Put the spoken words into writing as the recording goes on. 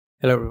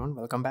Hello everyone,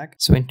 welcome back.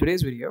 So in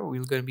today's video,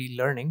 we're going to be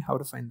learning how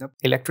to find the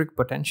electric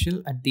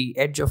potential at the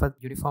edge of a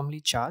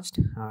uniformly charged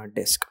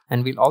disk.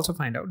 And we'll also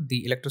find out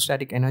the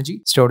electrostatic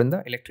energy stored in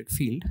the electric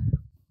field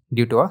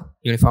due to a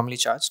uniformly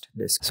charged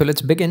disk. So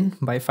let's begin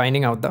by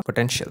finding out the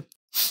potential.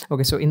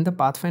 Okay, so in the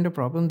Pathfinder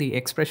problem, the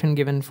expression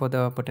given for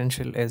the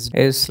potential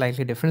is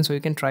slightly different. So you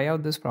can try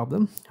out this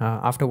problem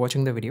after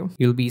watching the video.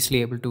 You'll be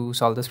easily able to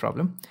solve this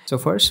problem. So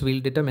first,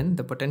 we'll determine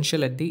the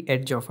potential at the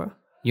edge of a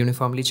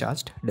uniformly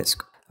charged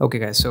disk. Okay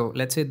guys, so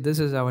let's say this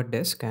is our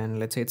disk and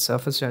let's say its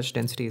surface charge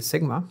density is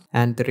sigma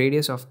and the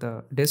radius of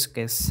the disk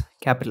is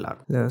capital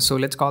R. So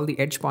let's call the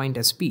edge point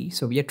as P.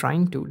 So we are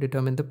trying to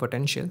determine the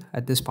potential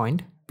at this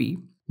point P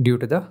due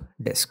to the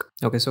disk.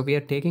 Okay, so we are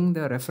taking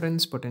the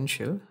reference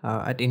potential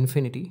at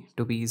infinity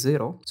to be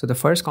 0. So the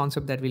first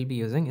concept that we'll be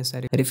using is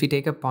that if we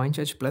take a point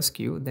charge plus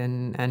Q,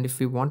 then and if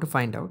we want to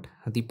find out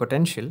the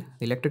potential,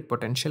 the electric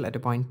potential at a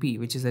point P,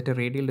 which is at a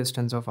radial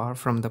distance of R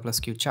from the plus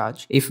Q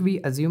charge, if we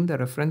assume the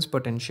reference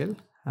potential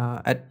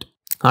at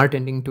R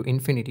tending to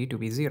infinity to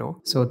be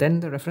 0, so then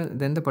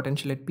the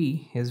potential at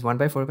P is 1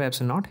 by 4 pi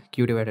epsilon naught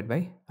Q divided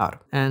by R,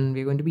 and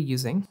we're going to be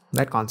using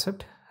that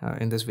concept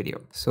in this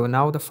video. So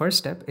now the first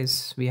step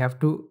is we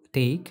have to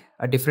take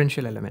a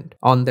differential element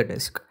on the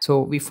disk. So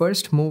we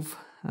first move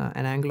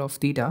an angle of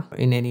theta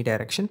in any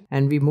direction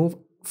and we move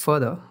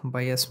further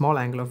by a small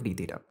angle of d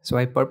theta. So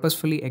I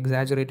purposefully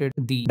exaggerated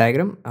the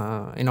diagram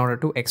in order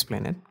to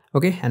explain it.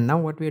 Okay, and now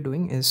what we are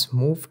doing is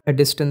move a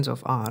distance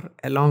of r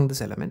along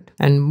this element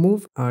and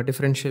move a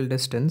differential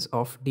distance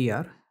of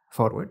dr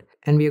forward,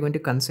 and we are going to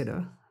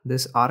consider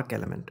this arc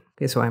element.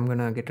 Okay, so I'm going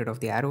to get rid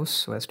of the arrows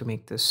so as to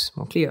make this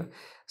more clear.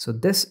 So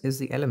this is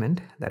the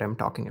element that I'm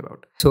talking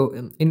about. So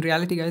in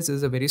reality, guys, this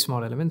is a very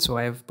small element. So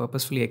I have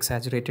purposefully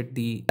exaggerated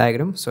the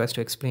diagram so as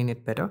to explain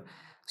it better.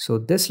 So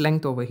this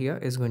length over here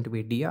is going to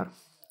be dr,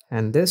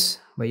 and this,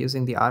 by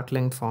using the arc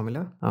length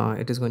formula,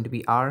 it is going to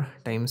be r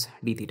times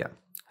d theta,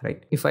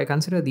 right? If I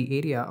consider the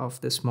area of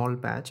this small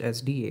patch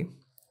as dA,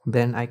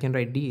 then I can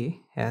write dA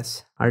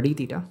as rd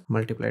theta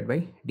multiplied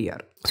by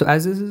dr. So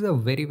as this is a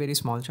very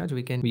small charge,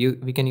 we can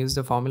use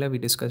the formula we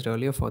discussed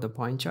earlier for the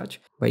point charge.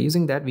 By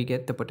using that, we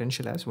get the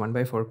potential as 1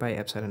 by 4 pi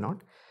epsilon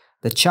naught,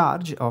 the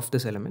charge of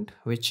this element,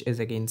 which is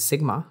again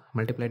sigma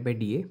multiplied by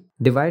dA,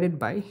 divided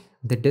by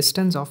the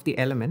distance of the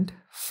element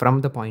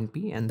from the point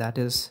P, and that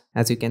is,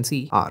 as you can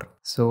see, r.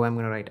 So I'm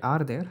going to write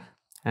r there,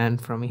 and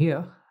from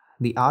here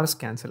the r's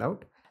cancel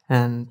out,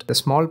 and the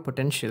small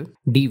potential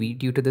dV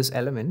due to this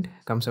element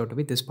comes out to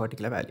be this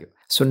particular value.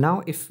 So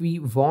now if we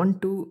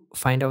want to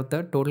find out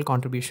the total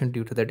contribution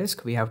due to the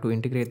disk, we have to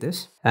integrate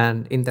this,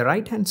 and in the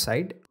right hand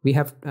side we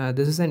have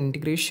this is an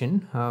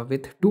integration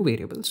with two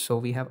variables. So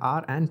we have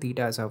r and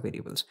theta as our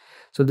variables.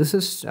 So this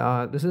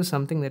is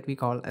something that we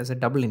call as a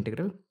double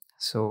integral.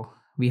 So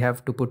we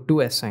have to put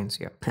two s signs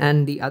here,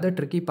 and the other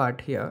tricky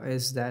part here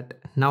is that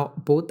now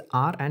both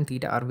r and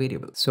theta are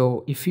variables.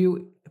 So if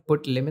you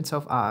put limits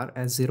of r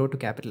as 0 to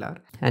capital R,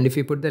 and if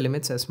you put the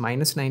limits as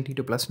minus 90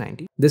 to plus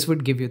 90, this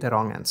would give you the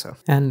wrong answer.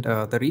 And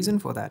the reason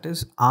for that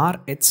is r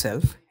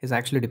itself is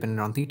actually dependent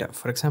on theta.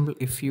 For example,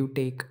 if you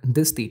take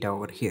this theta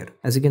over here,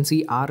 as you can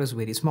see, r is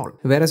very small,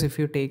 whereas if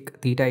you take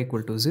theta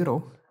equal to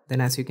 0, then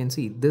as you can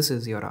see, this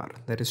is your r,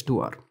 that is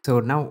 2r. So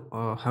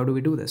now how do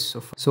we do this?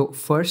 So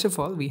first of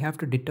all, we have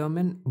to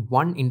determine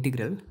one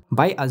integral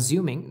by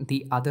assuming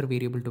the other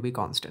variable to be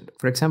constant.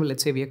 For example,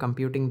 let's say we are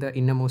computing the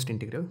innermost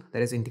integral,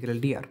 that is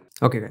integral dr.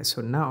 Okay guys,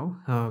 so now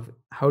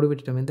how do we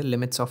determine the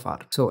limits of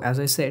r? So as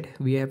I said,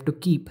 we have to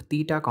keep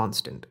theta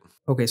constant.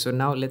 Okay, so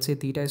now let's say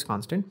theta is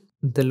constant.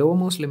 The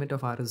lowermost limit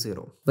of r is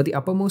 0, but the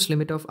uppermost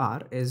limit of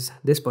r is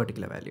this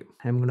particular value.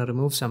 I'm going to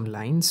remove some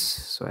lines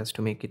so as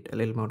to make it a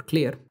little more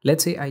clear.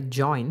 Let's say I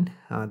join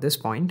this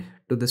point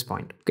to this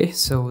point. Okay,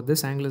 so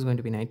this angle is going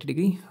to be 90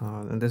 degree,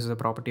 and this is a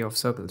property of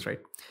circles, right?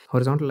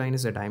 Horizontal line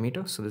is the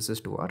diameter, so this is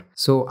 2r.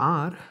 So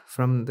r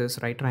from this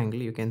right triangle,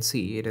 you can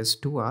see it is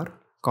 2r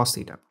cos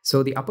theta.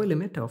 So the upper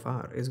limit of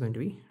r is going to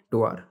be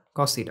 2r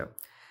cos theta.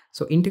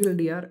 So integral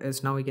dr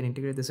is, now we can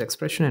integrate this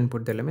expression and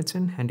put the limits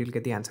in, and you'll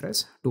get the answer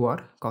as 2r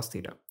cos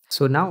theta.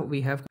 So now we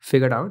have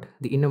figured out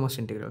the innermost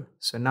integral.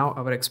 So now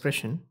our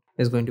expression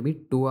is going to be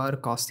 2r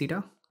cos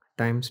theta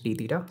times d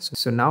theta.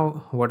 So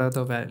now what are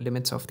the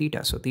limits of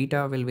theta? So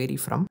theta will vary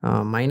from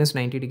minus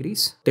 90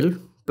 degrees till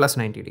plus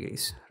 90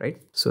 degrees,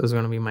 right? So it's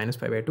going to be minus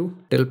pi by 2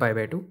 till pi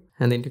by 2,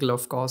 and the integral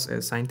of cos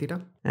is sine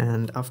theta.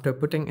 And after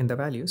putting in the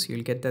values,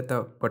 you'll get that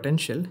the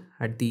potential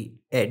at the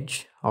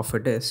edge of a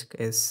disk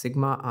is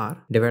sigma r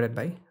divided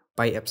by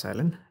pi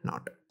epsilon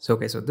naught. So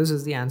okay, so this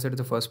is the answer to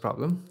the first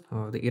problem,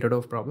 the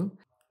Irodov problem.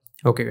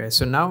 Okay guys,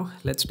 so now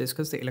let's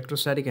discuss the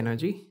electrostatic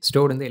energy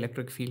stored in the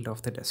electric field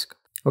of the disk.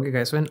 Okay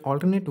guys, so an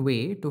alternate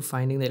way to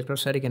finding the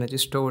electrostatic energy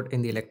stored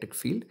in the electric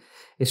field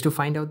is to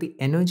find out the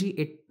energy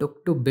it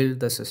took to build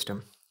the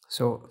system.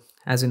 So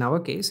as in our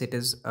case, it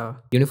is a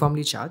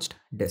uniformly charged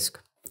disk,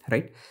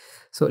 right?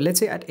 So let's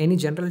say at any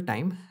general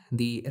time,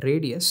 the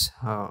radius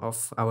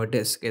of our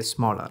disk is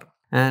smaller,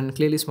 and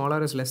clearly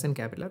smaller is less than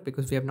capital R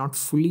because we have not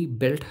fully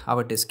built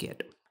our disk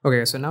yet.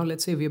 Okay, so now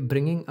let's say we are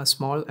bringing a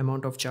small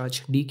amount of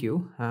charge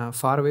dq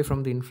far away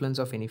from the influence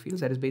of any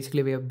fields. That is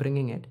basically we are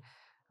bringing it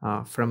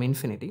from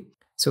infinity.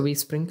 So we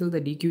sprinkle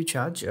the dq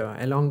charge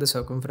along the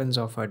circumference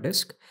of our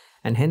disk,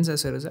 and hence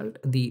as a result,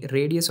 the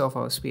radius of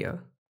our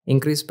sphere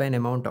increased by an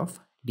amount of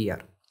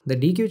dr. The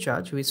dq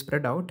charge we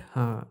spread out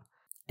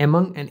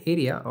among an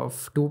area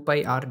of 2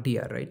 pi r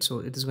dr, right? So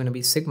it is going to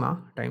be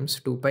sigma times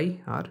 2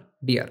 pi r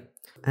dr.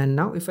 And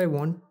now if I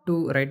want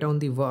to write down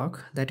the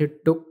work that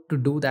it took to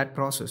do that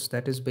process,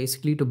 that is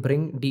basically to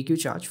bring dq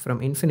charge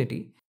from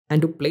infinity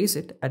and to place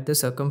it at the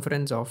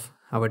circumference of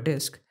our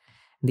disk,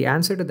 the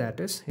answer to that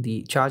is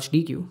the charge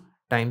dq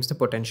times the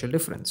potential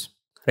difference,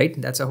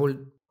 right? That's a whole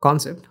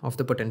concept of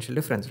the potential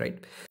difference, right?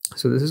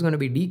 So this is going to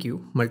be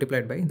dq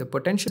multiplied by the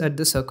potential at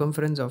the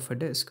circumference of a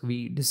disk.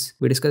 We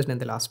discussed in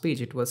the last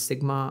page, it was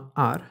sigma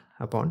r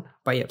upon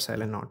pi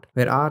epsilon naught,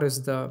 where r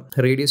is the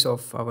radius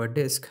of our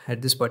disk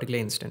at this particular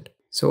instant.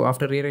 So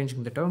after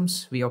rearranging the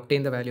terms, we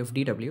obtain the value of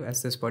dw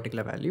as this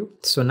particular value.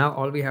 So now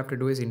all we have to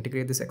do is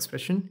integrate this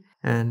expression,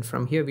 and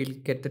from here we'll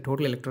get the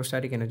total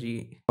electrostatic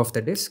energy of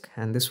the disk,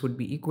 and this would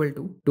be equal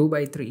to 2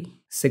 by 3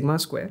 sigma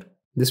square.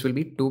 This will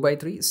be 2 by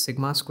 3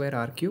 sigma square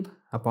r cube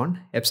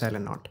upon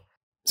epsilon naught.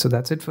 So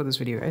that's it for this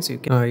video, guys. You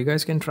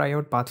guys can try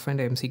out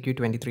Pathfinder MCQ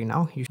 23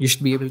 now. You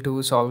should be able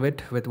to solve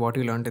it with what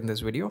you learned in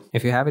this video.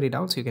 If you have any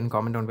doubts, you can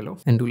comment down below,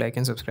 and do like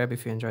and subscribe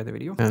if you enjoyed the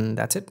video. And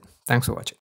that's it. Thanks for watching.